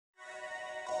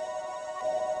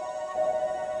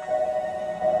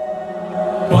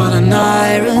an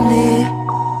irony.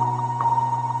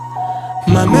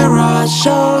 My mirror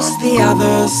shows the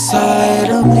other side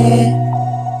of me.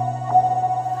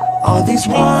 All these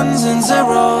ones and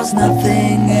zeros,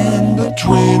 nothing in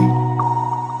between.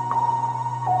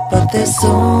 But there's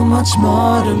so much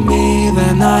more to me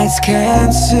than eyes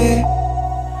can see.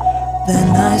 Than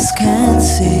eyes can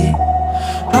see.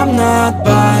 I'm not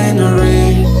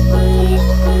binary.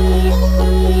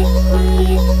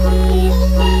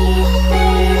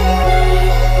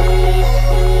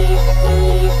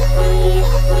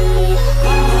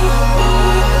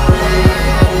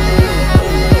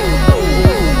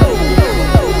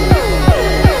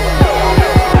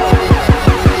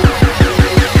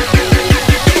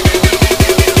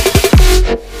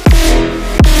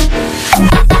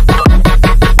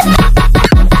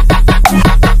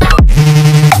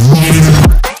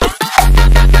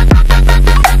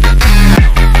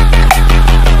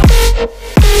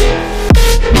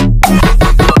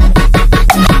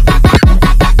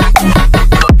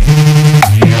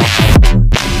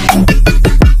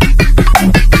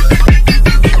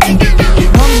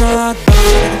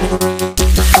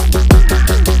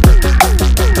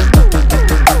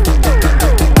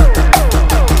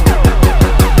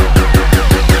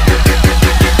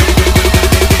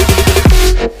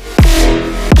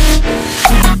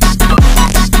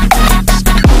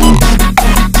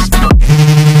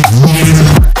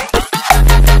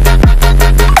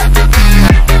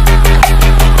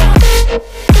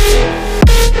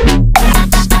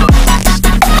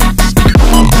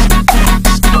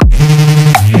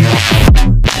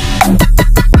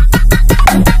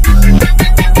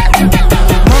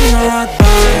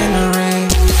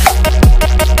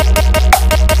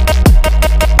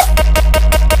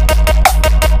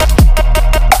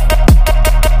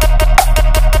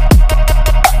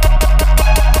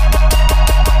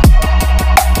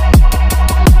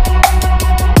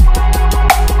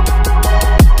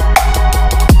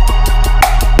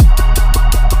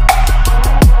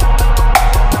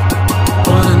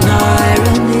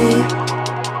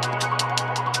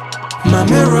 My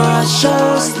mirror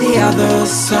shows the other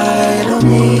side of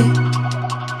me.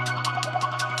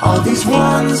 All these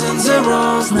ones and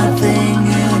zeros, nothing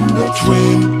in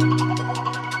between.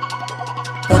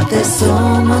 But there's so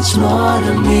much more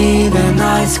to me than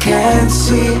eyes can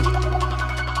see.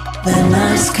 Than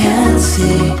eyes can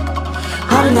see.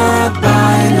 I'm not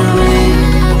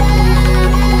binary.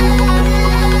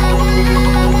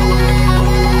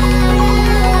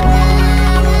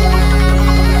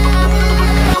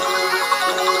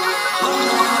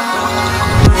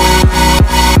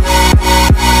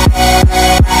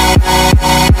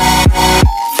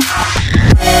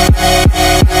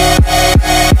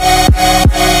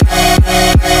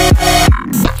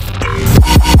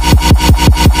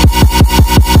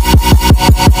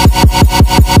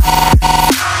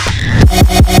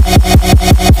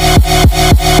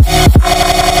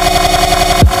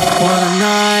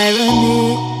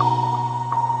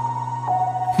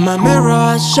 My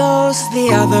mirror shows the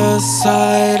other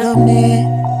side of me.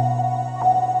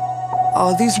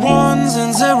 All these ones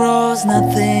and zeros,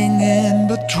 nothing in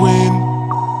between.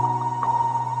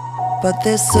 But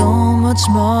there's so much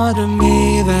more to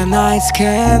me than eyes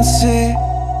can see.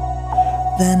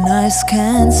 Than eyes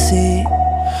can see.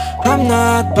 I'm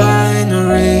not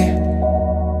binary.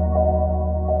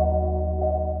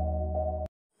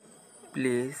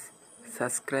 Please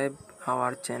subscribe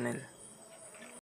our channel.